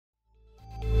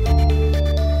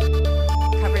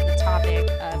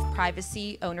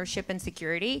privacy, ownership, and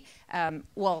security.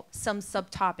 Well, some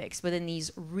subtopics within these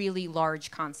really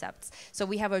large concepts. So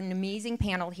we have an amazing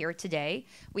panel here today.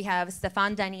 We have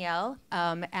Stéphane Daniel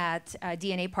at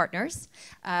DNA Partners.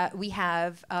 We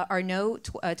have Arnaud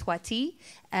TOUATI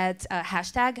at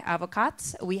 #Avocats.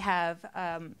 We have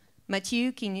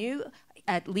MATTHIEU QUINIOU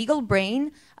at Legal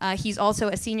Brain. He's also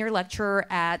a senior lecturer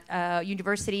at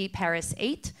University Paris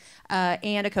 8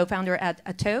 and a co-founder at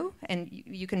ATO. And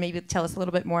you can maybe tell us a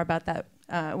little bit more about that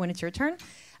when it's your turn.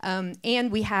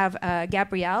 And we have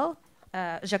Gabriel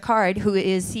JACCARD, who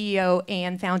is CEO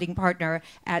and founding partner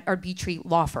at Arbitri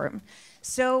Law Firm.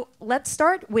 So let's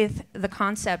start with the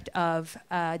concept of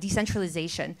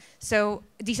decentralization. So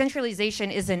decentralization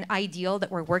is an ideal that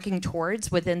we're working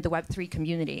towards within the Web3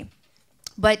 community.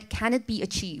 But can it be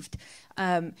achieved?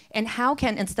 And how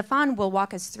can, and Stéphane will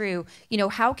walk us through,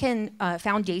 how can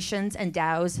foundations and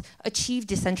DAOs achieve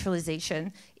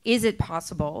decentralization? Is it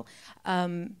possible?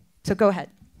 So go ahead.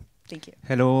 Thank you.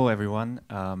 Hello, everyone.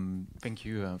 Thank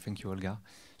you, Olga.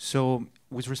 So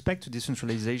with respect to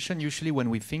decentralization, usually when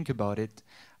we think about it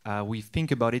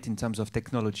in terms of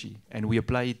technology, and we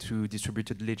apply it to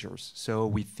distributed ledgers. So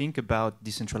we think about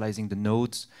decentralizing the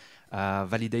nodes,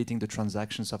 validating the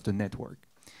transactions of the network.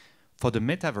 For the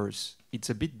metaverse, it's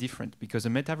a bit different because the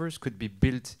metaverse could be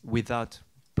built without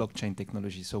blockchain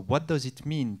technology. So what does it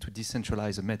mean to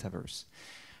decentralize a metaverse?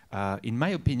 In my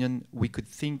opinion, we could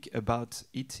think about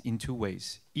it in two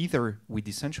ways. Either we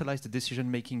decentralize the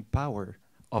decision-making power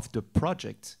of the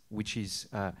project which is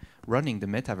running the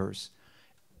metaverse,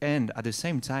 and at the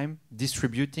same time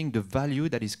distributing the value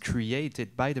that is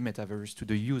created by the metaverse to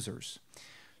the users.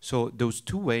 So those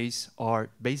two ways are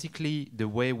basically the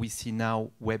way we see now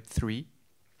Web3,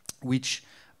 which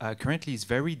currently is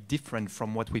very different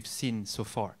from what we've seen so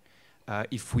far.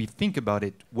 If we think about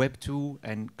it, Web2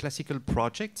 and classical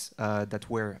projects that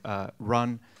were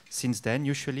run since then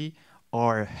usually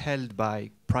are held by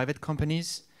private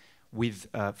companies with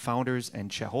founders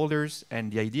and shareholders,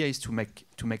 and the idea is to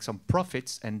make some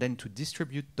profits and then to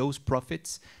distribute those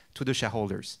profits to the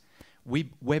shareholders.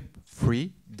 With Web3,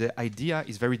 the idea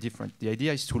is very different. The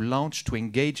idea is to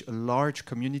engage a large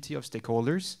community of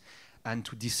stakeholders and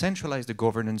to decentralize the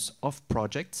governance of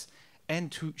projects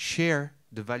and to share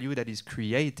the value that is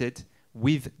created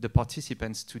with the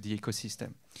participants to the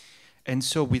ecosystem. And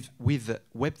so with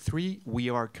Web3, we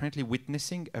are currently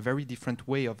witnessing a very different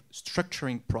way of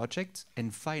structuring projects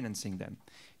and financing them.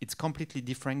 It's completely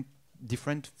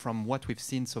different from what we've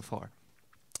seen so far.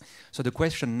 So the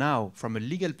question now, from a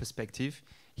legal perspective,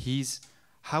 is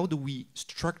how do we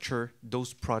structure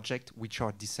those projects which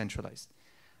are decentralized?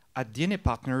 At DNA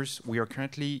Partners, we are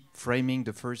currently framing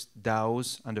the first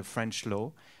DAOs under French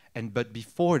law, but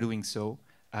before doing so,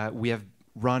 we have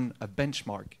run a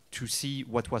benchmark to see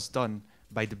what was done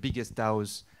by the biggest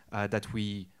DAOs that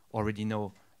we already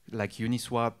know, like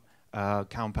Uniswap,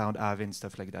 Compound, Aave, and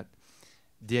stuff like that.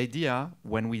 The idea,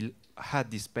 when we had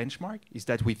this benchmark, is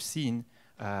that we've seen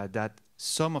that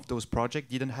some of those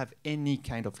projects didn't have any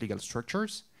kind of legal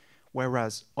structures,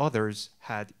 whereas others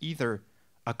had either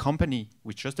a company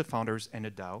with just the founders and a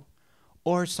DAO,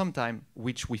 or sometime,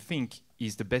 which we think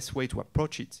is the best way to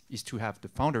approach it, is to have the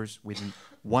founders within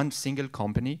one single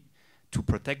company to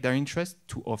protect their interest,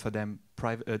 to offer them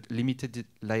limited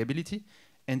liability,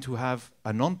 and to have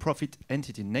a non-profit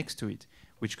entity next to it,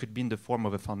 which could be in the form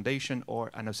of a foundation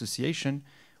or an association,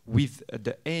 with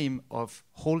the aim of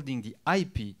holding the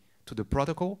IP to the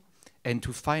protocol and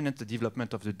to finance the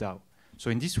development of the DAO.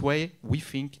 So in this way, we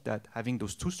think that having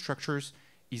those two structures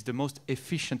is the most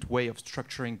efficient way of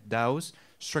structuring DAOs,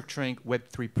 structuring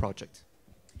Web3 projects.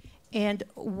 And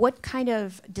what kind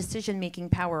of decision-making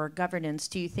power or governance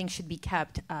do you think should be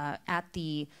kept at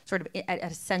the at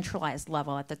a centralized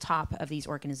level at the top of these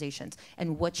organizations,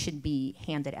 and what should be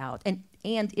handed out?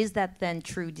 And is that then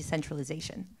true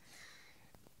decentralization?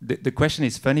 The question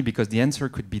is funny because the answer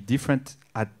could be different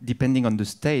depending on the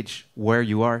stage where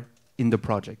you are in the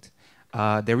project.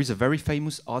 There is a very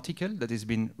famous article that has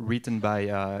been written by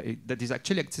that is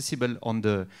actually accessible on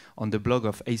the blog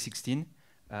of A16,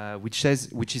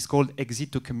 which is called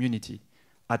Exit to Community.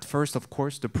 At first, of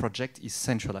course, the project is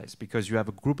centralized because you have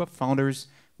a group of founders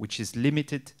which is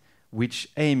limited, which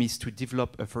aim is to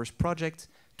develop a first project,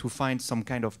 to find some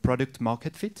kind of product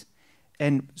market fit,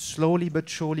 and slowly but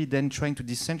surely then trying to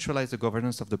decentralize the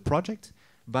governance of the project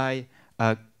by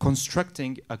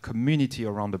constructing a community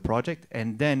around the project.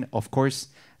 And then, of course,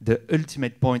 the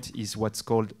ultimate point is what's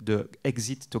called the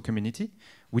exit to community,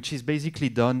 which is basically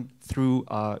done through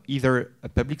either a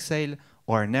public sale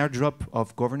or an airdrop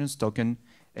of governance token.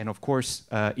 And of course,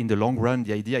 in the long run,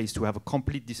 the idea is to have a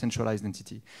complete decentralized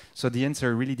entity. So the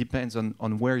answer really depends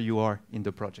on where you are in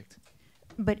the project.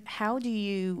 But how do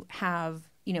you have,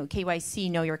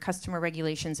 KYC, know your customer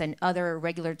regulations, and other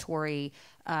regulatory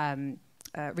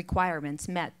requirements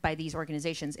met by these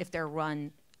organizations if they're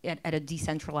run at a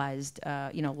decentralized,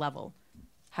 level?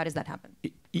 How does that happen?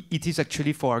 It is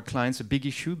actually for our clients a big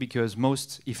issue because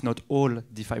most, if not all,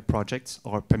 DeFi projects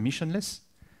are permissionless.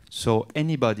 So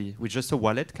anybody with just a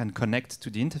wallet can connect to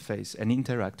the interface and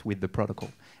interact with the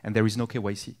protocol, and there is no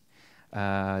KYC.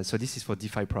 So this is for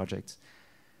DeFi projects.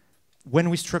 When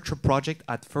we structure project,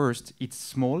 at first, it's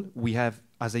small. We have,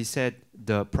 as I said,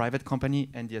 the private company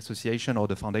and the association or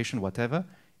the foundation, whatever.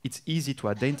 It's easy to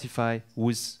identify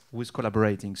who's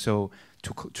collaborating. So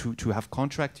to have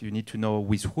contract, you need to know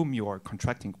with whom you are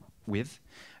contracting with.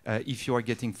 If you are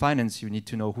getting finance, you need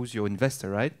to know who's your investor,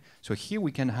 right? So here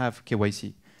we can have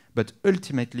KYC. But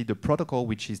ultimately, the protocol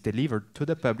which is delivered to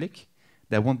the public,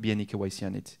 there won't be any KYC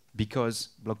on it because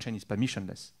blockchain is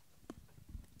permissionless.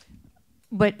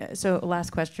 But so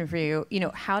last question for you,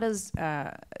 how does,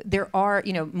 there are,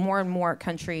 more and more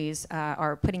countries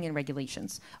are putting in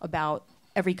regulations about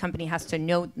every company has to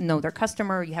know their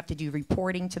customer, you have to do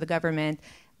reporting to the government.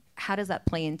 How does that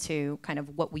play into kind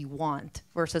of what we want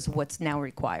versus what's now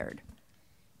required?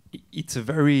 It's a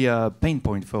very pain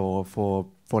point for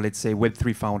let's say,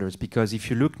 Web3 founders, because if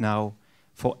you look now,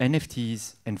 for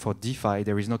NFTs and for DeFi,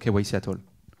 there is no KYC at all.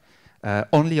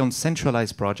 Only on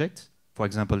centralized projects, for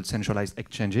example, centralized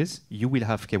exchanges, you will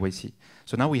have KYC.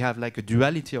 So now we have like a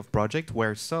duality of projects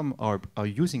where some are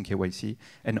using KYC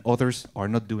and others are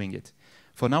not doing it.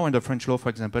 For now, in the French law, for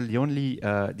example, the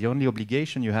only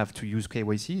obligation you have to use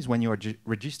KYC is when you are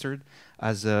registered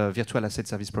as a virtual asset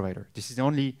service provider. This is the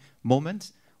only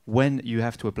moment when you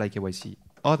have to apply KYC.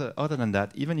 Other than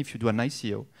that, even if you do an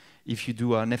ICO, if you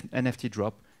do an NFT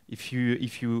drop, if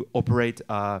you operate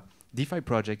a DeFi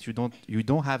project, you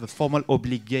don't have a formal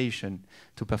obligation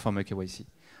to perform a KYC.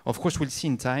 Of course, we'll see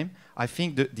in time. I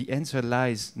think the answer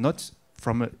lies not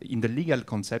in the legal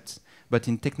concepts, but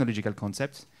in technological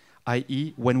concepts,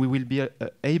 i.e. when we will be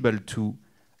able to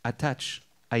attach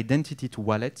identity to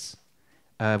wallets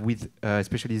with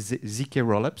especially ZK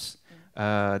rollups.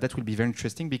 That will be very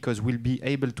interesting because we'll be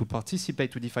able to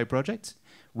participate to DeFi projects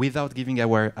without giving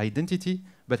our identity,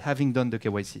 but having done the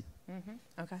KYC.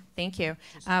 Okay, thank you.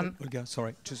 Olga,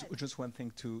 sorry, just one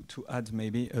thing to add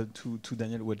maybe to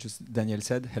Daniel, what just Daniel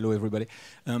said. Hello, everybody.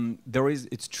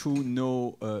 It's true,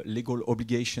 no legal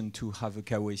obligation to have a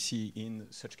KYC in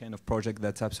such kind of project.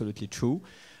 That's absolutely true.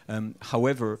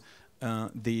 However,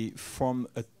 from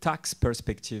a tax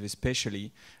perspective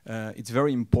especially, it's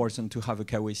very important to have a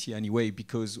KYC anyway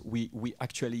because we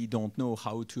actually don't know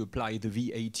how to apply the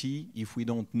VAT if we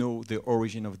don't know the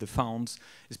origin of the funds,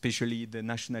 especially the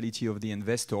nationality of the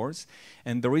investors.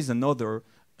 And there is another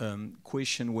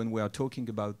question when we are talking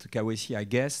about KYC, I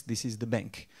guess, this is the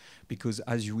bank. Because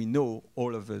as we know,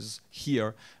 all of us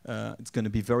here, it's going to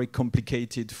be very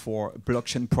complicated for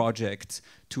blockchain projects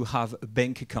to have a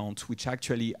bank account which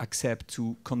actually accept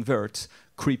to convert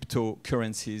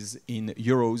cryptocurrencies in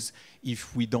euros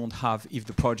if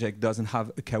the project doesn't have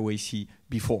a KYC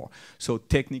before. So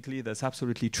technically, that's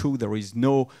absolutely true. There is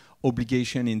no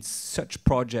obligation in such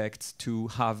projects to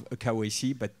have a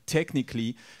KYC, but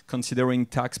technically, considering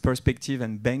tax perspective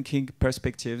and banking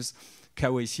perspectives,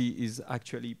 KYC is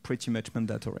actually pretty much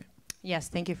mandatory. Yes,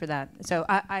 thank you for that. So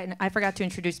I forgot to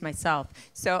introduce myself.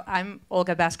 So I'm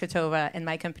Olga Bashkatova, and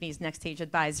my company is Next Stage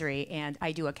Advisory, and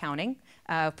I do accounting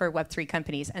for Web3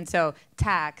 companies. And so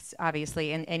tax,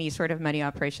 obviously, and any sort of money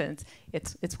operations,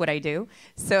 it's what I do.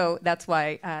 So that's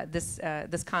why this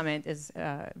comment is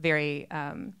very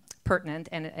pertinent,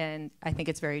 and I think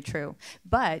it's very true.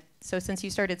 But so since you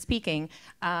started speaking,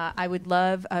 I would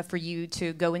love for you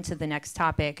to go into the next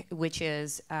topic, which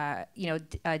is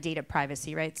data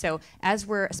privacy, right? So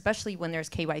especially when there's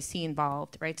KYC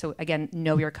involved, right? So again,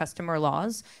 know your customer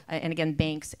laws, and again,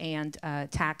 banks and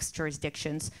tax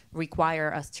jurisdictions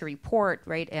require us to report,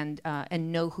 right, and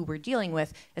know who we're dealing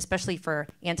with, especially for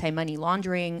anti-money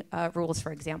laundering rules,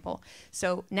 for example.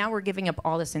 So now we're giving up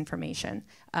all this information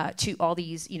to all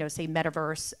these, say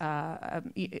Metaverse,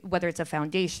 whether it's a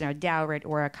foundation, a DAO,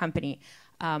 or a company.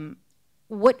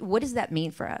 What does that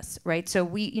mean for us, right? So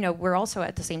we're also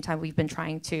at the same time we've been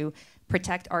trying to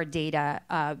protect our data.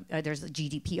 There's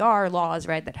GDPR laws,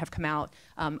 right, that have come out.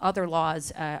 Other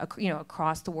laws,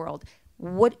 across the world.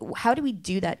 How do we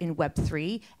do that in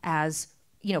Web3 as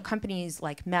companies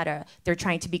like Meta? They're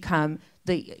trying to become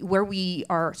where we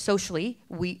are socially,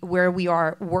 where we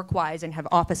are work-wise and have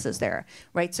offices there,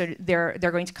 right? So they're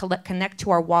going to connect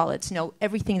to our wallets, know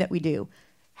everything that we do.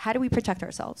 how do we protect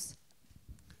ourselves?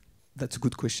 That's a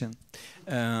good question.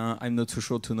 I'm not so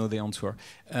sure to know the answer.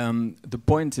 The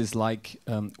point is like,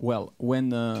 well,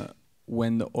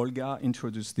 when Olga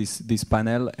introduced this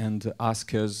panel and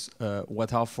asked us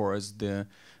what are for us the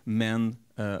main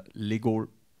legal,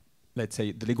 let's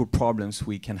say, the legal problems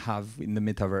we can have in the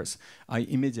metaverse, I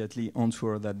immediately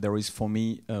answer that there is for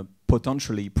me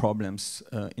potentially problems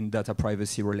in data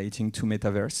privacy relating to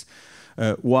metaverse.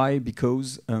 Why?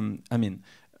 Because, I mean,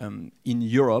 in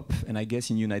Europe, and I guess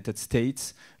in United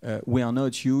States, we are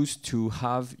not used to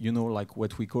have, you know, like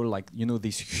what we call like, you know,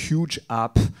 this huge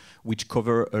app which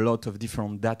cover a lot of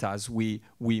different datas.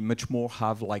 We much more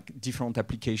have like different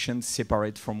applications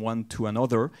separate from one to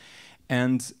another.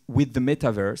 And with the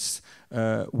metaverse,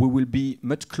 we will be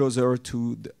much closer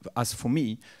to, as for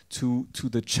me, to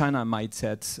the China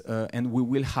mindset, and we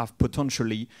will have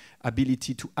potentially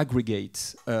ability to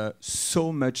aggregate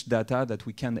so much data that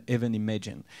we can even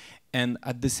imagine. And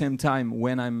at the same time,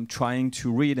 when I'm trying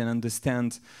to read and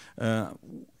understand,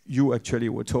 you actually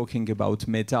were talking about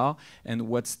Meta and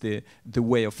what's the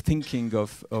way of thinking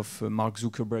of Mark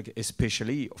Zuckerberg,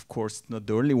 especially, of course, not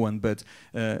the only one, but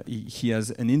he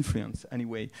has an influence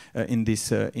anyway in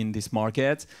this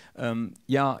market.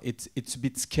 Yeah, it's a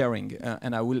bit scaring,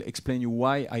 and I will explain you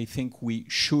why I think we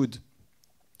should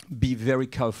be very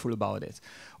careful about it.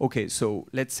 Okay, so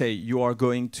let's say you are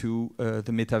going to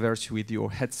the metaverse with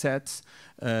your headsets.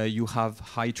 You have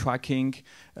high tracking.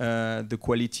 The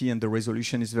quality and the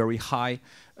resolution is very high.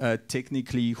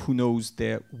 Technically, who knows,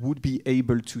 they would be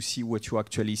able to see what you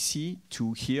actually see,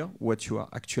 to hear what you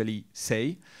actually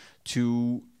say,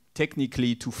 to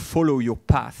technically to follow your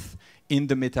path in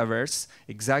the metaverse,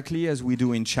 exactly as we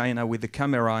do in China with the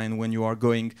camera, and when you are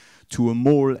going to a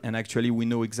mall and actually we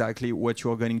know exactly what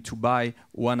you are going to buy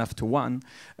one after one,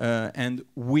 and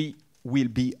we will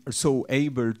be so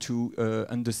able to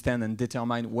understand and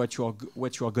determine what you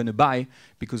are going to buy,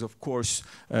 because of course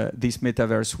this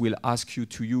metaverse will ask you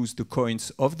to use the coins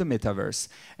of the metaverse.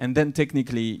 And then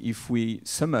technically, if we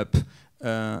sum up,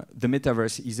 the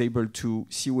metaverse is able to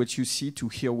see what you see, to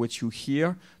hear what you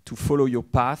hear, to follow your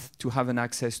path, to have an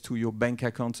access to your bank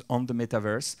account on the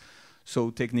metaverse.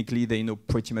 So technically, they know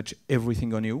pretty much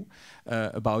everything on you,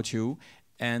 about you.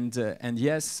 And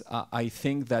yes, I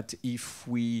think that if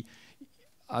we,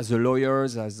 as a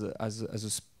lawyers, as a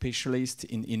specialist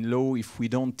in law, if we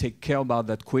don't take care about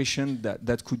that question,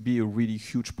 that could be a really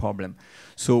huge problem.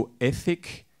 So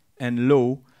ethic and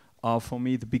law are for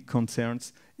me the big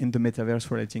concerns in the metaverse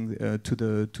relating to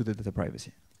the data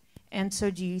privacy. And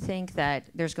so do you think that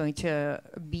there's going to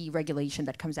be regulation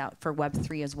that comes out for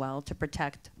Web3 as well to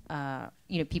protect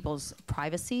people's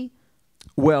privacy?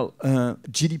 Well,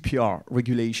 GDPR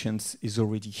regulations is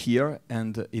already here,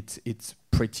 and it's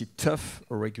pretty tough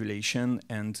regulation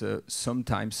and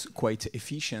sometimes quite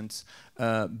efficient,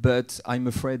 but I'm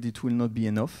afraid it will not be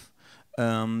enough.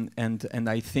 And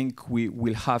I think we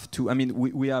will have to, I mean,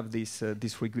 we have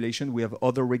this regulation, we have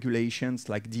other regulations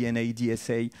like DNA,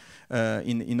 DSA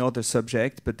in other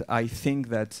subjects, but I think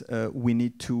that we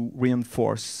need to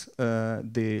reinforce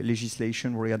the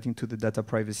legislation relating to the data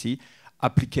privacy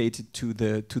applied to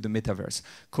the metaverse.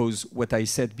 Because what I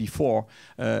said before,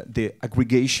 the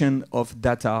aggregation of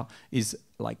data is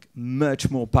like much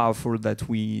more powerful than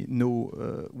we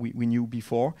knew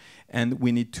before, and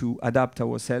we need to adapt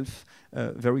ourselves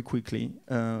very quickly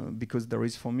because there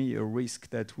is, for me, a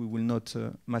risk that we will not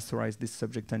masterize this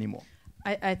subject anymore.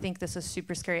 I think this is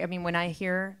super scary. I mean, when I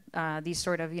hear these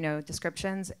sort of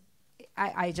descriptions,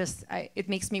 it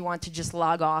makes me want to just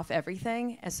log off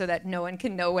everything, and so that no one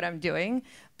can know what I'm doing.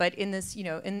 But in this,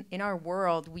 in our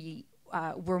world,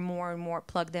 we're more and more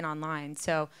plugged in online.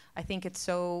 So I think it's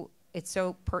so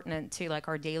pertinent to like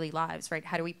our daily lives, right?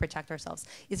 How do we protect ourselves?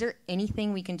 Is there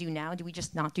anything we can do now? Do we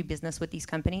just not do business with these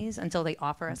companies until they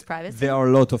offer us privacy? There are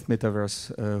a lot of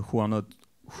metaverse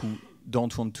who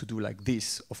don't want to do like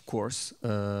this, of course.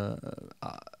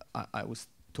 I was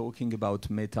talking about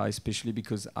Meta especially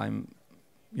because I'm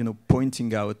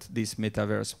pointing out this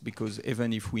metaverse, because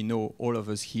even if we know, all of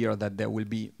us here, that there will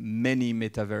be many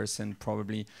metaverse and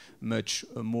probably much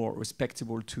more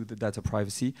respectable to the data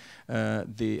privacy,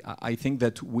 I think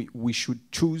that we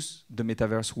should choose the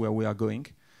metaverse where we are going.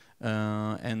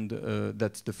 And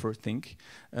that's the first thing.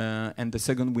 And the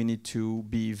second, we need to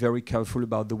be very careful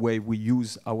about the way we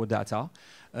use our data.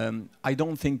 I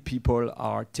don't think people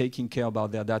are taking care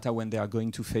about their data when they are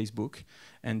going to Facebook.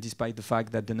 And despite the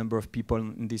fact that the number of people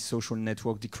in this social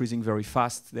network decreasing very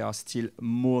fast, there are still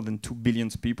more than 2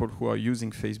 billion people who are using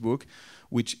Facebook,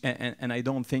 and I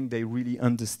don't think they really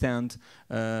understand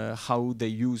how they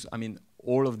use, I mean,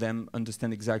 all of them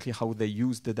understand exactly how they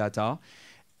use the data.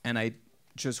 and I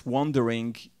just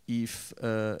wondering if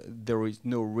there is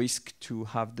no risk to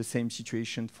have the same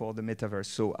situation for the metaverse.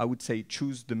 So I would say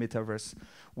choose the metaverse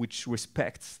which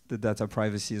respects the data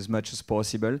privacy as much as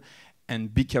possible,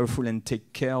 and be careful and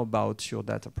take care about your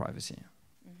data privacy.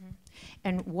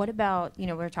 And what about, you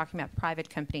know, we're talking about private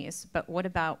companies, but what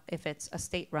about if it's a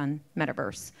state-run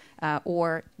metaverse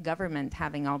or government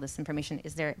having all this information?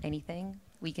 Is there anything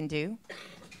we can do?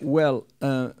 Well,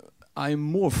 I'm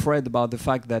more afraid about the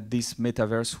fact that this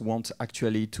metaverse wants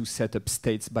actually to set up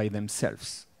states by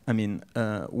themselves. I mean,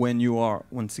 when you are,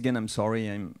 once again, I'm sorry,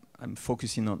 I'm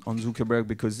focusing on Zuckerberg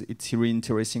because it's really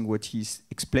interesting what he's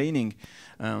explaining.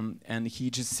 And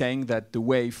he's just saying that the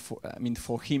way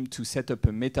for him to set up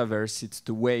a metaverse, it's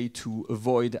the way to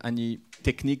avoid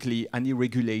technically any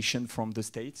regulation from the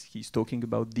states. He's talking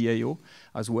about DAO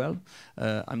as well.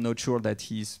 I'm not sure that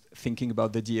he's thinking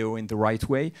about the DAO in the right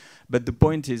way. But the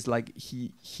point is, like,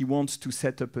 he wants to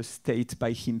set up a state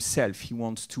by himself. He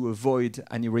wants to avoid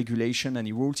any regulation,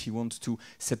 any rules. He wants to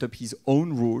set up his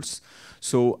own rules.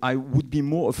 So I would be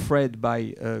more afraid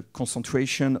by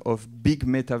concentration of big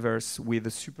metaverse with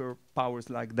superpowers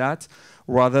like that,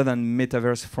 rather than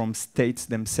metaverse from states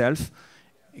themselves,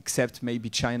 except maybe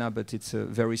China, but it's a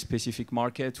very specific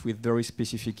market with very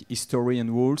specific history and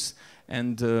rules.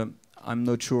 And I'm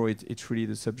not sure it's really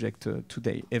the subject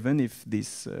today, even if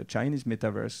this Chinese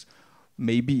metaverse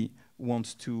maybe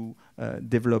wants to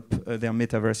develop their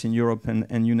metaverse in Europe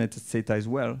and United States as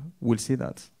well. We'll see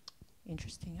that.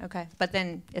 Interesting. Okay. But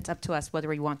then it's up to us whether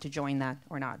we want to join that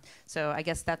or not. So I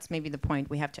guess that's maybe the point.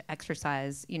 We have to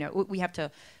exercise, you know, we have to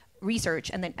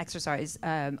research and then exercise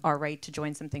our right to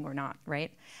join something or not,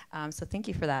 right? So thank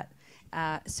you for that.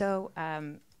 I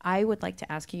would like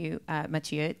to ask you,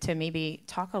 Mathieu, to maybe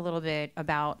talk a little bit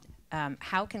about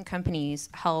how can companies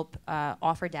help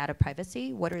offer data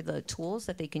privacy? What are the tools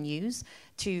that they can use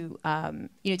to,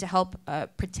 to help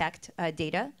protect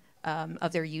data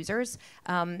of their users?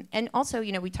 And also,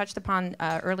 we touched upon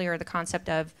earlier the concept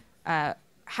of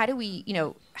how do we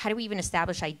even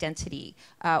establish identity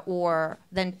or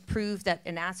then prove that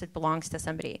an asset belongs to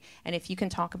somebody? And if you can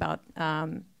talk about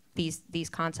these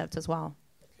concepts as well.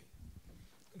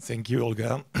 Thank you,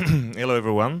 Olga. Hello,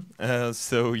 everyone.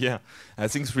 So yeah, I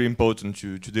think it's really important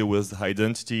to deal with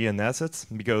identity and assets,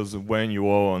 because when you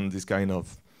are on this kind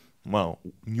of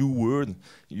new world,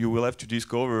 you will have to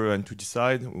discover and to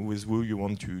decide with who you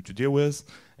want to deal with.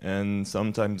 And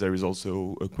sometimes there is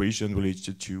also a question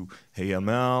related to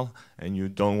AML, and you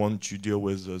don't want to deal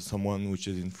with someone which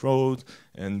is in fraud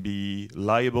and be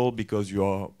liable because you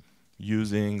are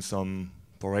using some,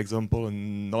 for example, a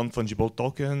non-fungible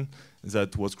token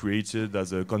that was created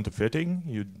as a counterfeiting.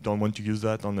 You don't want to use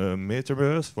that on a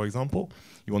metaverse, for example.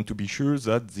 You want to be sure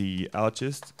that the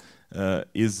artist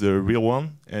is the real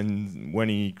one, and when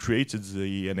he created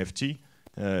the NFT,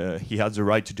 he had the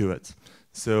right to do it.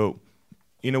 So,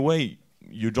 in a way,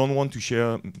 you don't want to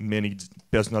share many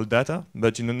personal data,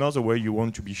 but in another way, you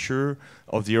want to be sure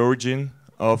of the origin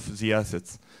of the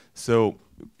assets. So,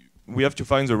 we have to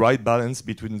find the right balance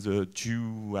between the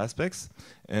two aspects.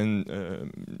 And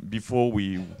before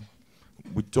we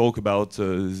talk about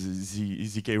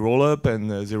ZK rollup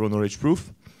and zero knowledge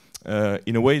proof,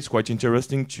 in a way, it's quite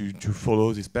interesting to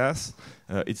follow this path.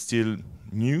 It's still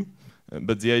new,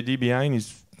 but the idea behind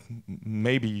is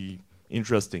maybe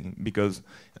interesting, because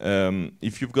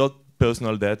if you've got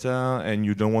personal data and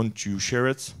you don't want to share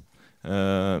it,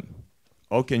 how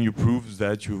can you prove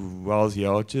that you are the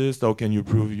artist? How can you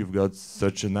prove you've got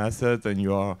such an asset and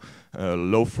you are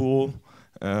lawful?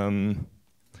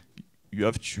 You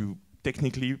have to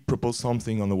technically propose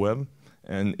something on the web,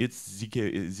 and it's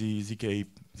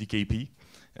ZKP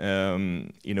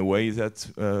in a way that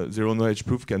zero knowledge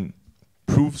proof can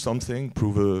prove something,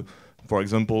 for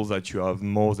example, that you have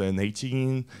more than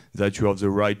 18, that you have the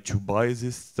right to buy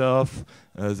this stuff,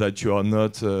 that you are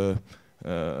not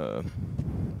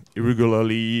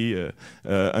irregularly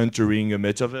entering a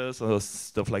metaverse or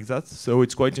stuff like that. So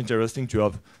it's quite interesting to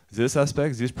have this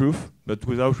aspect, this proof, but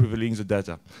without revealing the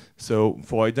data. So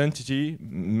for identity,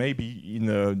 maybe in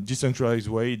a decentralized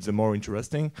way, it's more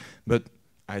interesting, but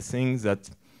I think that,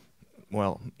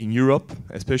 well, in Europe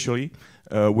especially,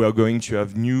 we are going to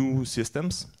have new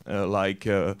systems like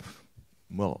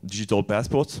digital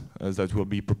passports that will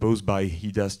be proposed by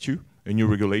HIDAS 2, a new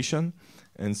regulation.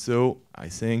 And so I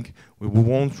think we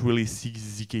won't really see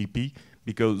ZKP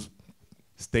because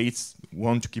states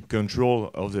want to keep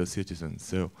control of their citizens.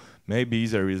 So maybe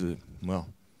there is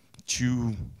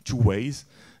two ways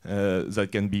that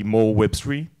can be more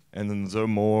Web3 and another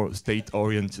more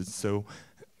state-oriented. So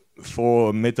for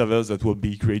a metaverse that will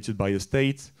be created by a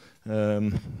state,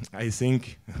 I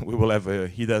think we will have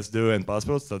HIDAS-2 and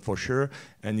passports, that's for sure,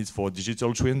 and it's for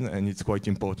digital twin, and it's quite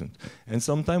important. And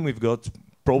sometimes we've got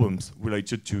problems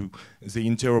related to the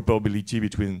interoperability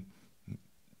between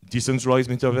decentralized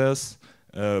metaverse,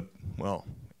 well,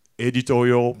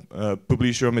 editorial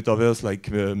publisher metaverse like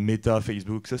Meta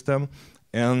Facebook system,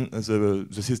 and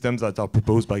the systems that are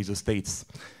proposed by the states.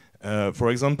 For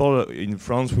example, in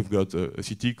France, we've got a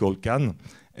city called Cannes,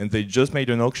 and they just made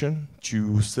an auction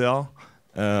to sell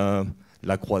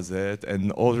La Croisette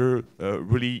and other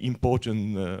really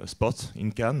important spots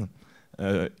in Cannes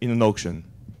in an auction.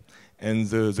 And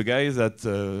the guy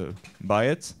that buy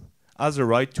it has the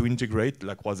right to integrate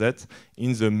La Croisette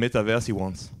in the metaverse he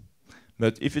wants.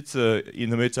 But if it's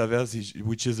in a metaverse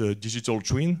which is a digital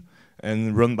twin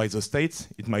and run by the states,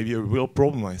 it might be a real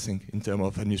problem, I think, in terms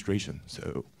of administration.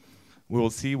 So we will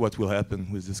see what will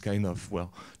happen with this kind of,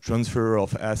 well, transfer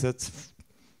of assets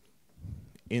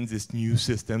in these new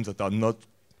systems that are not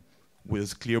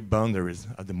with clear boundaries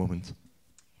at the moment.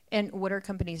 And what are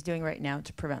companies doing right now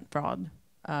to prevent fraud?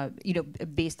 You know,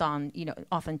 based on, you know,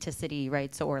 authenticity,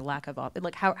 right? So, or lack of,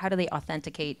 like, how do they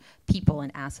authenticate people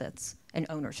and assets and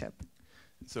ownership?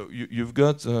 So you've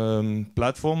got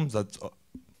platforms that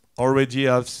already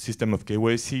have system of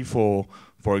KYC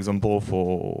for example,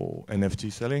 for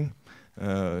NFT selling.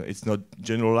 It's not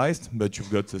generalized, but you've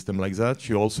got systems like that.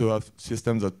 You also have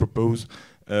systems that propose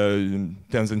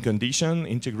terms and conditions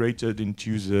integrated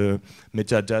into the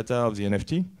metadata of the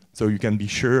NFT. So you can be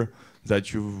sure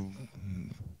that you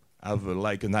have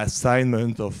like an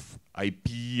assignment of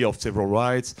IP of several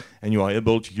rights, and you are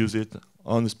able to use it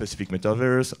on a specific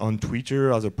metaverse, on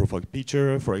Twitter as a profile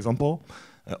picture, for example.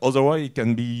 Otherwise, it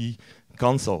can be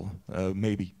cancelled,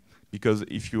 maybe. Because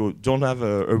if you don't have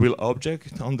a real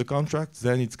object on the contract,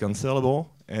 then it's cancelable,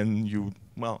 and you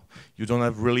don't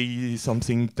have really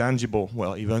something tangible.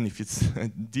 Well, even if it's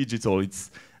digital,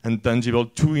 it's intangible,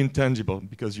 too intangible,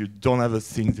 because you don't have a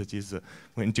thing that is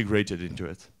integrated into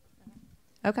it.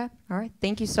 Okay, all right,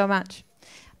 thank you so much.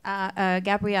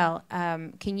 Gabriel,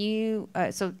 can you,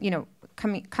 so, you know,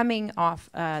 coming off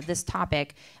this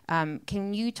topic,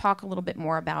 can you talk a little bit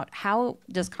more about how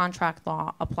does contract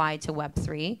law apply to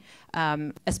Web3,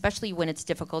 especially when it's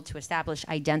difficult to establish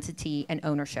identity and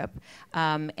ownership?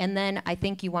 And then I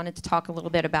think you wanted to talk a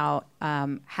little bit about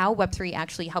how Web3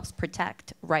 actually helps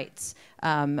protect rights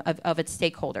of its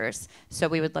stakeholders. So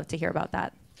we would love to hear about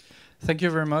that. Thank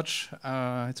you very much.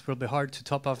 It's probably hard to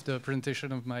top off the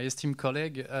presentation of my esteemed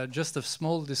colleague. Just a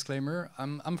small disclaimer,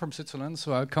 I'm from Switzerland,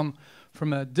 so I come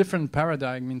from a different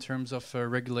paradigm in terms of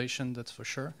regulation, that's for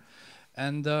sure.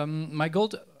 And my goal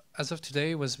as of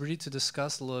today was really to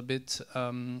discuss a little bit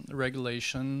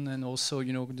regulation and also,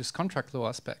 you know, this contract law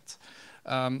aspect.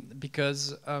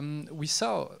 Because we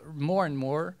saw more and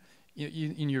more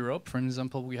in Europe, for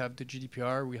example, we have the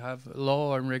GDPR, we have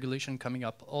law and regulation coming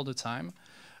up all the time.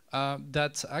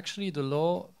 That actually the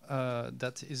law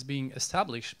that is being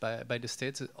established by the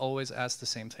states always asks the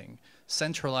same thing: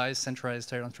 centralized,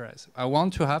 centralized. I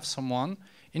want to have someone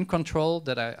in control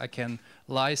that I can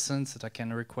license, that I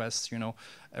can request, you know,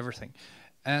 everything.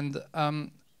 And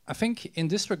I think in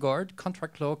this regard,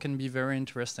 contract law can be very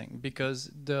interesting,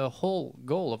 because the whole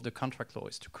goal of the contract law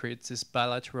is to create this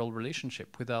bilateral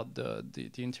relationship without the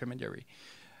intermediary.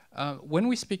 When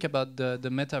we speak about the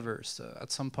metaverse, at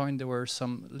some point there were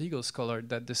some legal scholars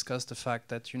that discussed the fact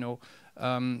that, you know,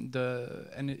 and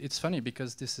it's funny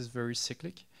because this is very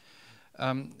cyclic.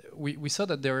 We saw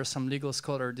that there are some legal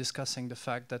scholars discussing the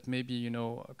fact that maybe, you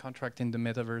know, a contract in the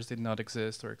metaverse did not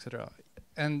exist, or etc.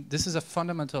 And this is a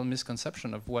fundamental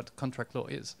misconception of what contract law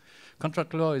is.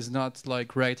 Contract law is not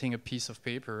like writing a piece of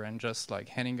paper and just like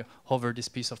handing over this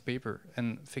piece of paper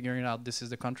and figuring out this is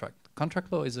the contract.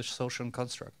 Contract law is a social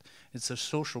construct. It's a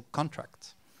social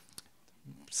contract.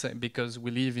 Because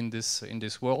we live in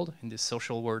this world, in this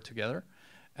social world together.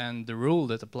 And the rule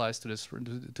that applies to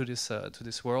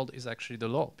this world is actually the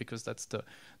law, because that's the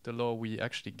law we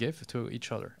actually give to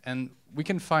each other. And we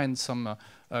can find some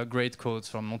great quotes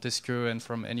from Montesquieu and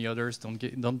from any others. Don't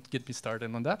get me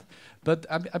started on that. But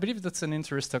I believe that's an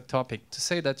interesting topic to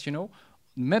say that, you know,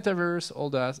 metaverse,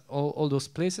 all those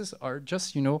places are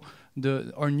just, you know,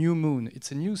 our new moon. It's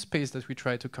a new space that we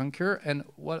try to conquer, and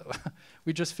what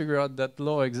we just figure out that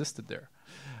law existed there.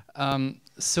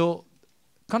 So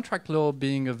contract law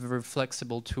being a very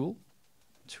flexible tool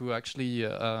to actually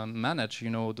manage, you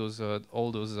know,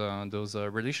 all those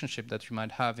relationships that you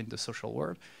might have in the social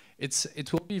world,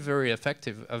 it will be very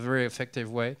effective, a very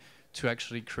effective way to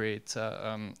actually create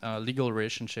a legal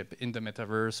relationship in the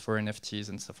metaverse for NFTs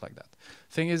and stuff like that.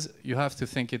 Thing is, you have to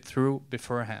think it through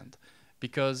beforehand,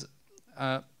 because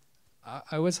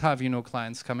I always have,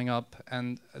 clients coming up,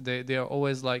 and they are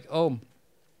always like, oh,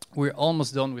 we're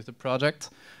almost done with the project.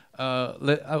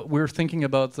 We're thinking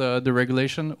about the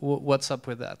regulation. What's up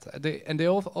with that? They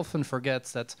often forget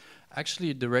that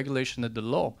actually the regulation and the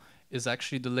law is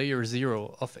actually the layer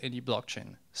 0 of any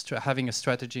blockchain. Having a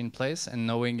strategy in place and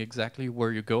knowing exactly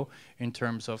where you go in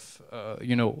terms of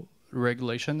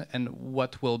regulation and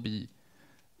what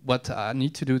I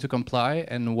need to do to comply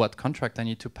and what contract I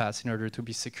need to pass in order to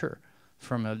be secure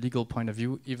from a legal point of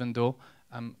view, even though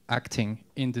I'm acting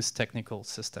in this technical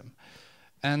system.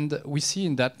 And we see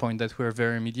in that point that we're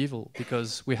very medieval,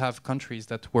 because we have countries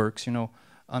that works, on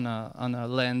a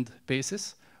land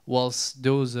basis, whilst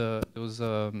those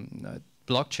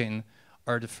blockchain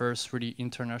are the first really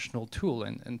international tool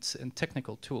and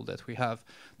technical tool that we have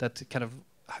that kind of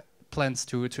plans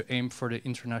to aim for the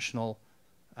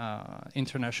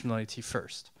internationality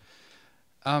first.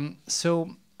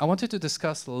 So I wanted to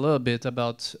discuss a little bit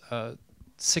about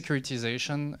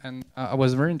securitization, and I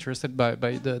was very interested by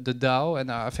the DAO,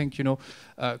 and I think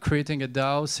creating a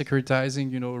DAO,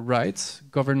 securitizing rights,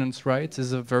 governance rights,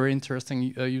 is a very interesting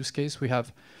use case. We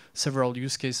have several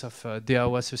use cases of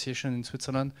DAO association in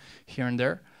Switzerland here and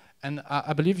there, and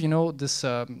I believe I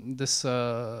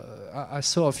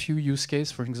saw a few use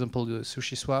cases. For example, the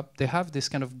SushiSwap. They have this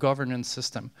kind of governance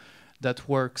system that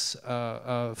works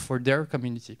for their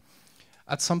community.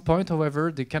 At some point,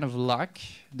 however, they kind of lack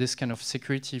this kind of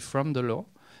security from the law,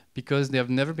 because they have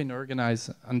never been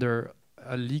organized under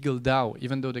a legal DAO,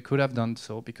 even though they could have done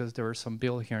so, because there are some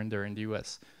bill here and there in the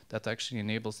US that actually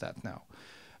enables that now.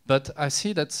 But I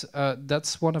see that's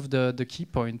one of the key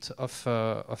points of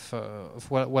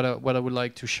what I would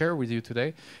like to share with you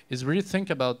today, is really think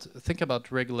about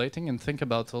regulating, and think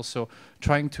about also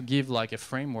trying to give like a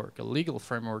framework, a legal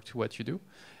framework to what you do.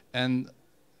 And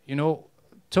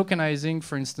tokenizing,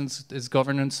 for instance, this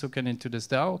governance token into this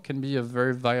DAO can be a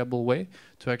very viable way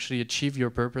to actually achieve your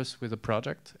purpose with a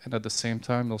project, and at the same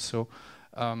time also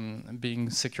being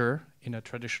secure in a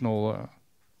traditional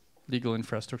legal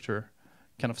infrastructure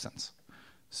kind of sense.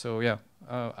 So yeah,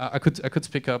 I could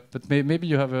speak up, but maybe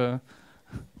you have a...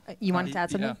 You wanted to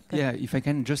add something? Yeah, if I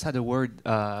can just add a word.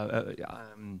 The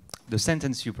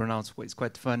sentence you pronounced was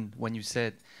quite fun when you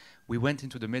said, we went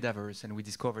into the metaverse and we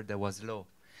discovered there was law.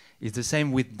 It's the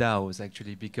same with DAOs,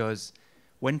 actually, because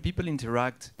when people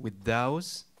interact with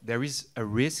DAOs, there is a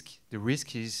risk. The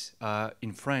risk is,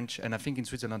 in French, and I think in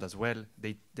Switzerland as well,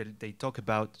 they talk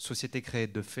about société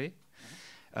créée de fait.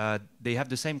 They have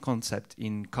the same concept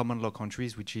in common law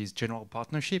countries, which is general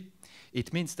partnership.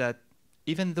 It means that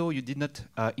even though you did not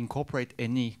incorporate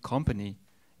any company,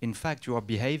 in fact, you are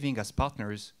behaving as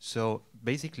partners. So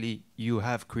basically, you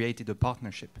have created a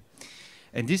partnership.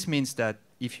 And this means that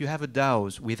if you have a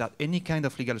DAOs without any kind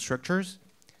of legal structures,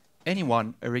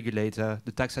 anyone, a regulator,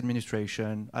 the tax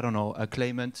administration, I don't know, a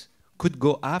claimant, could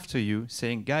go after you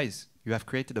saying, guys, you have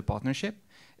created a partnership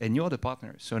and you're the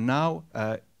partner. So now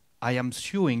I am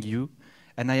suing you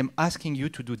and I am asking you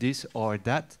to do this or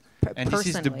that. And this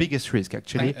is the biggest risk,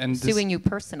 actually. And suing you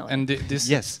personally. And this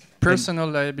yes. Personal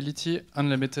liability,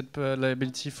 unlimited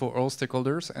liability for all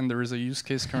stakeholders, and there is a use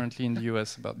case currently in the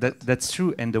US about that. That's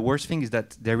true, and the worst thing is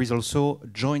that there is also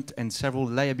joint and several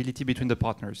liability between the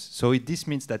partners. So this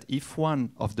means that if one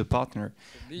of the partner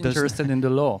interested in the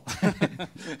law.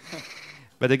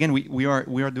 But again, we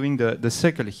are doing the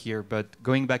circle here, but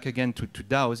going back again to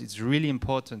DAOs, it's really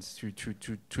important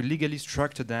to legally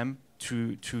structure them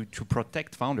to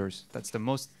protect founders. That's the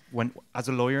most, as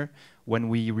a lawyer, when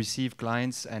we receive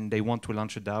clients and they want to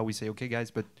launch a DAO, we say, okay, guys,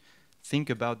 but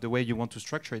think about the way you want to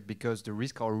structure it, because the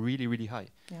risks are really, really high.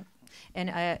 Yeah.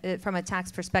 And from a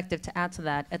tax perspective, to add to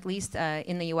that, at least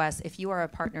in the US, if you are a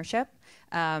partnership,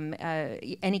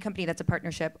 any company that's a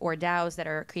partnership or DAOs that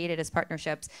are created as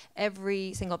partnerships,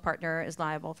 every single partner is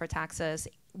liable for taxes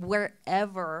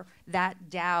wherever that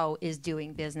DAO is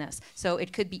doing business. So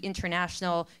it could be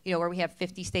international, where we have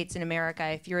 50 states in America.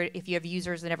 If you have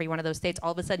users in every one of those states,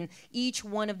 all of a sudden each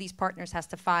one of these partners has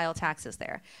to file taxes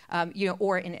there,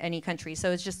 or in any country.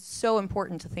 So it's just so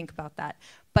important to think about that.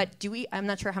 But I'm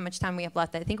not sure how much time we have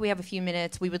left. I think we have a few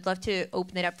minutes. We would love to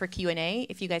open it up for Q&A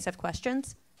if you guys have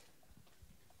questions.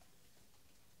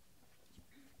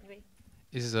 Anybody?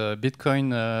 Is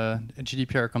Bitcoin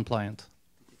GDPR compliant?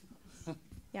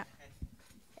 Yeah.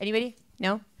 Anybody?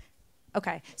 No?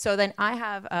 Okay. So then I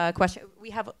have a question. We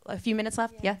have a few minutes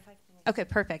left? Yeah? Okay,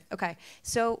 perfect. Okay.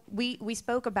 So we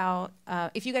spoke about,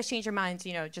 if you guys change your minds,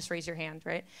 just raise your hand,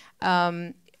 right?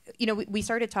 We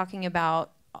started talking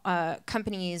about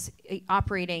companies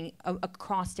operating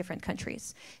across different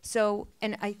countries. So,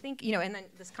 and I think, you know, and then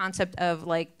this concept of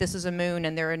like, this is a moon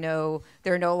and there are no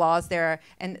laws there,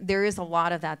 and there is a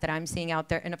lot of that I'm seeing out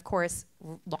there. And of course,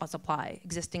 laws apply,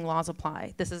 existing laws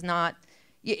apply. This is not,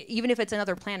 even if it's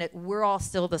another planet, we're all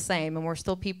still the same, and we're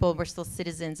still people, we're still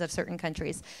citizens of certain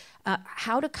countries.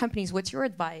 How do companies, what's your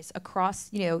advice across,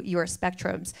 you know, your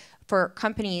spectrums for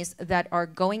companies that are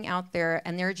going out there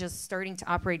and they're just starting to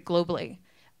operate globally?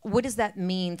 What does that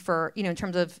mean for, you know, in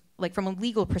terms of, like, from a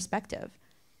legal perspective?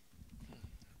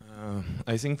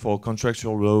 I think for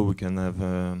contractual law, we can have,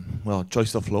 well,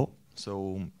 choice of law.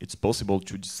 So it's possible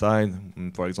to decide,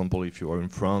 for example, if you are in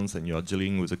France and you are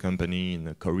dealing with a company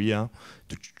in Korea,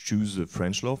 to choose the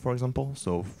French law, for example.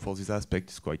 So for this aspect,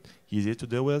 it's quite easy to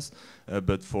deal with.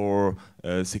 But for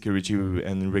security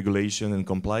and regulation and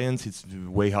compliance, it's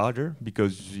way harder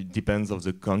because it depends on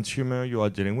the consumer you are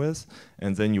dealing with.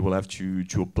 And then you will have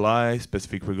to apply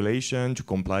specific regulation to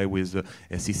comply with the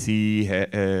SEC,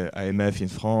 AMF in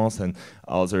France, and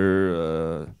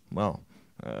other, well,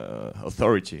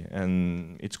 authority,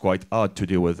 and it's quite hard to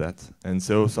deal with that. And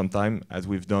so sometimes, as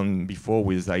we've done before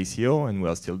with ICO, and we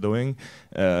are still doing,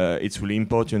 it's really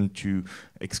important to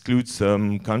exclude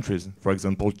some countries. For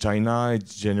example, China,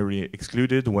 it's generally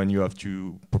excluded when you have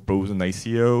to propose an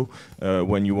ICO,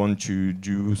 when you want to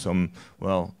do some,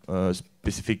 well,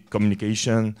 specific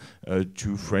communication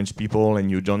to French people and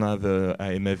you don't have a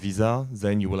IMF visa,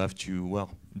 then you will have to,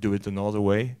 well, do it another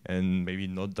way and maybe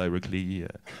not directly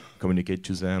communicate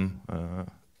to them.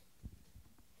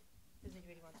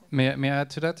 May I add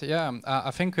to that? Yeah,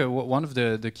 I think one of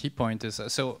the key points is,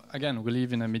 so again, we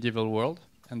live in a medieval world,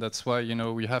 and that's why, you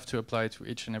know, we have to apply to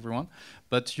each and every one.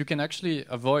 But you can actually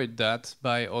avoid that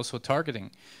by also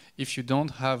targeting. If you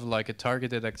don't have like a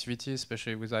targeted activity,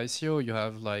 especially with ICO, you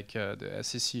have like the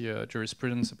SEC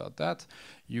jurisprudence about that.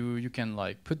 You can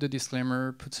like put the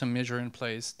disclaimer, put some measure in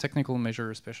place, technical measure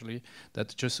especially,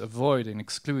 that just avoid and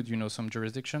exclude, you know, some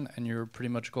jurisdiction, and you're pretty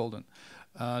much golden.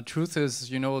 Truth is,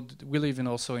 you know, we live in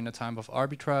also in a time of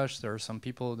arbitrage. There are some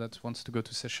people that wants to go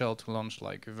to Seychelles to launch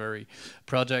like a very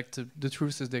project. The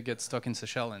truth is they get stuck in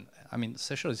Seychelles, and I mean,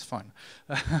 Seychelles is fine.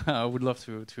 I would love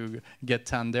to get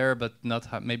tan there, but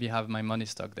not maybe have my money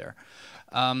stuck there.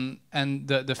 And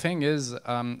the thing is,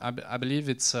 I believe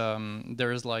it's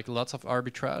there is like lots of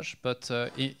arbitrage, but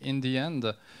in the end,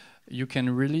 you can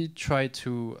really try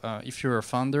to, if you're a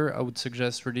founder, I would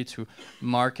suggest really to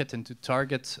market and to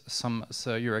target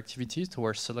your activities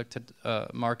towards selected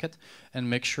market, and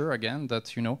make sure again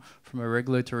that, you know, from a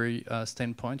regulatory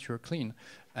standpoint, you're clean.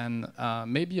 And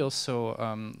maybe also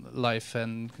life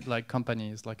and like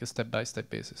companies, like a step-by-step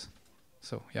basis.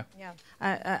 So yeah. Yeah,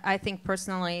 I think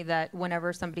personally that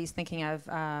whenever somebody's thinking of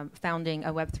founding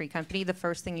a Web3 company, the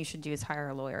first thing you should do is hire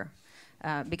a lawyer.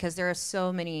 Because there are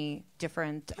so many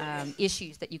different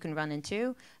issues that you can run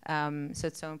into, so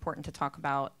it's so important to talk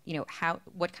about, you know,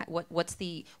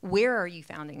 where are you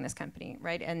founding this company,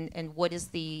 right? And what is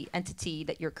the entity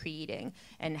that you're creating,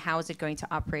 and how is it going to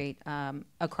operate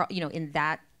across, you know, in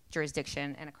that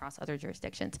jurisdiction and across other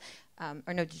jurisdictions?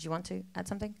 Arnaud, did you want to add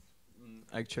something?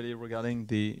 Actually, regarding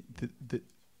the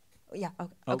yeah.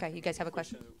 Okay. You guys have a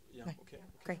question? Yeah. Okay.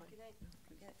 Great.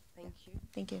 Thank you.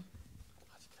 Thank you.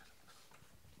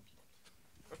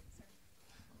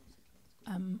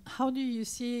 How do you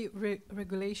see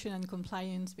regulation and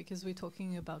compliance? Because we're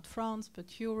talking about France,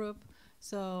 but Europe.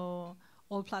 So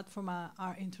all platforms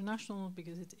are international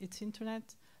because it's internet.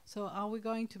 So are we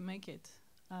going to make it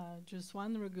just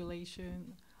one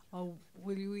regulation, or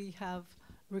will we have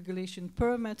regulation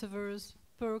per metaverse,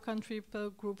 per country, per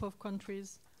group of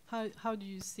countries? How do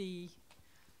you see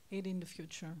it in the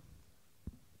future?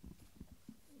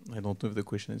 I don't know if the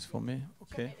question is for me.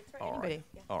 Okay. It's for anybody.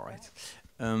 Yeah. All right.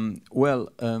 Well,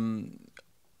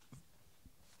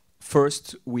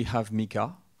 first we have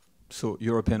MiCA, so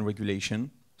European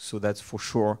regulation. So that's for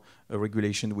sure a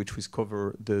regulation which will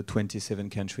cover the 27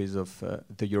 countries of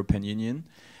the European Union.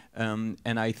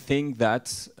 And I think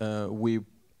that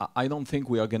I don't think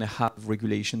we are going to have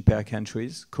regulation per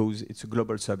countries because it's a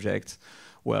global subject.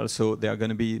 Well, so there are going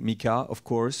to be MiCA, of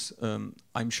course.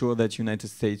 I'm sure that United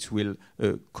States will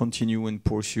continue and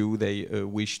pursue. They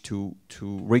wish to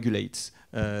regulate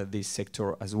this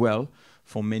sector as well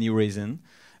for many reasons.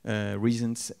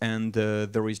 And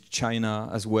there is China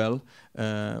as well,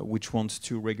 which wants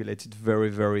to regulate it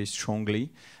very, very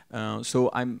strongly.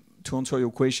 So to answer your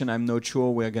question, I'm not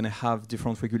sure we're going to have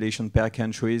different regulation per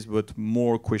countries, but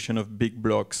more question of big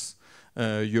blocks,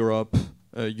 Europe,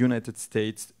 United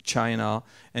States, China,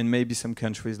 and maybe some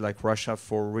countries like Russia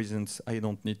for reasons I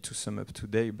don't need to sum up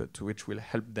today, but which will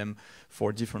help them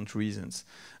for different reasons.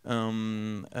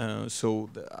 So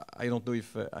I don't know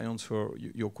if I answer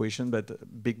your question, but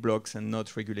big blocks and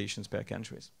not regulations per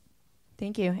countries.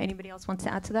 Thank you. Anybody else wants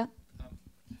to add to that?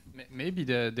 Maybe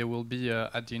there will be,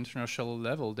 at the international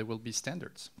level, there will be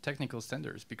standards, technical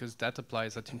standards, because that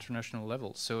applies at international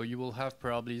level. So you will have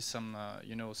probably some,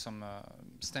 some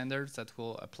standards that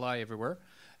will apply everywhere.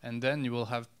 And then you will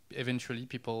have eventually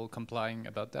people complying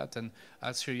about that. And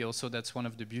actually also that's one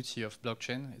of the beauty of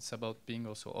blockchain. It's about being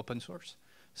also open source.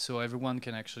 So everyone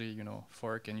can actually,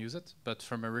 fork and use it. But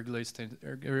from a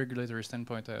regulatory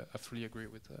standpoint, I fully agree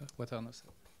with what Arnaud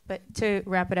said. But to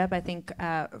wrap it up, I think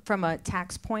from a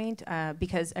tax point,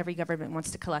 because every government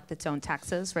wants to collect its own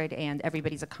taxes, right, and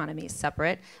everybody's economy is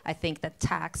separate, I think that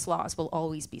tax laws will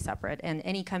always be separate. And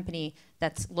any company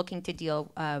that's looking to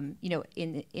deal,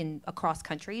 in across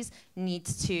countries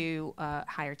needs to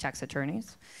hire tax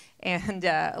attorneys and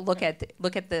look at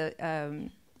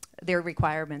their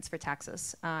requirements for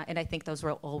taxes. And I think those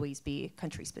will always be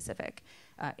country specific,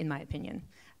 in my opinion.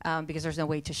 Because there's no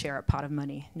way to share a pot of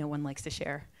money. No one likes to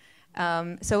share.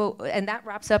 And that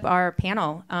wraps up our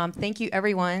panel. Thank you,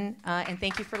 everyone, and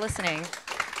thank you for listening.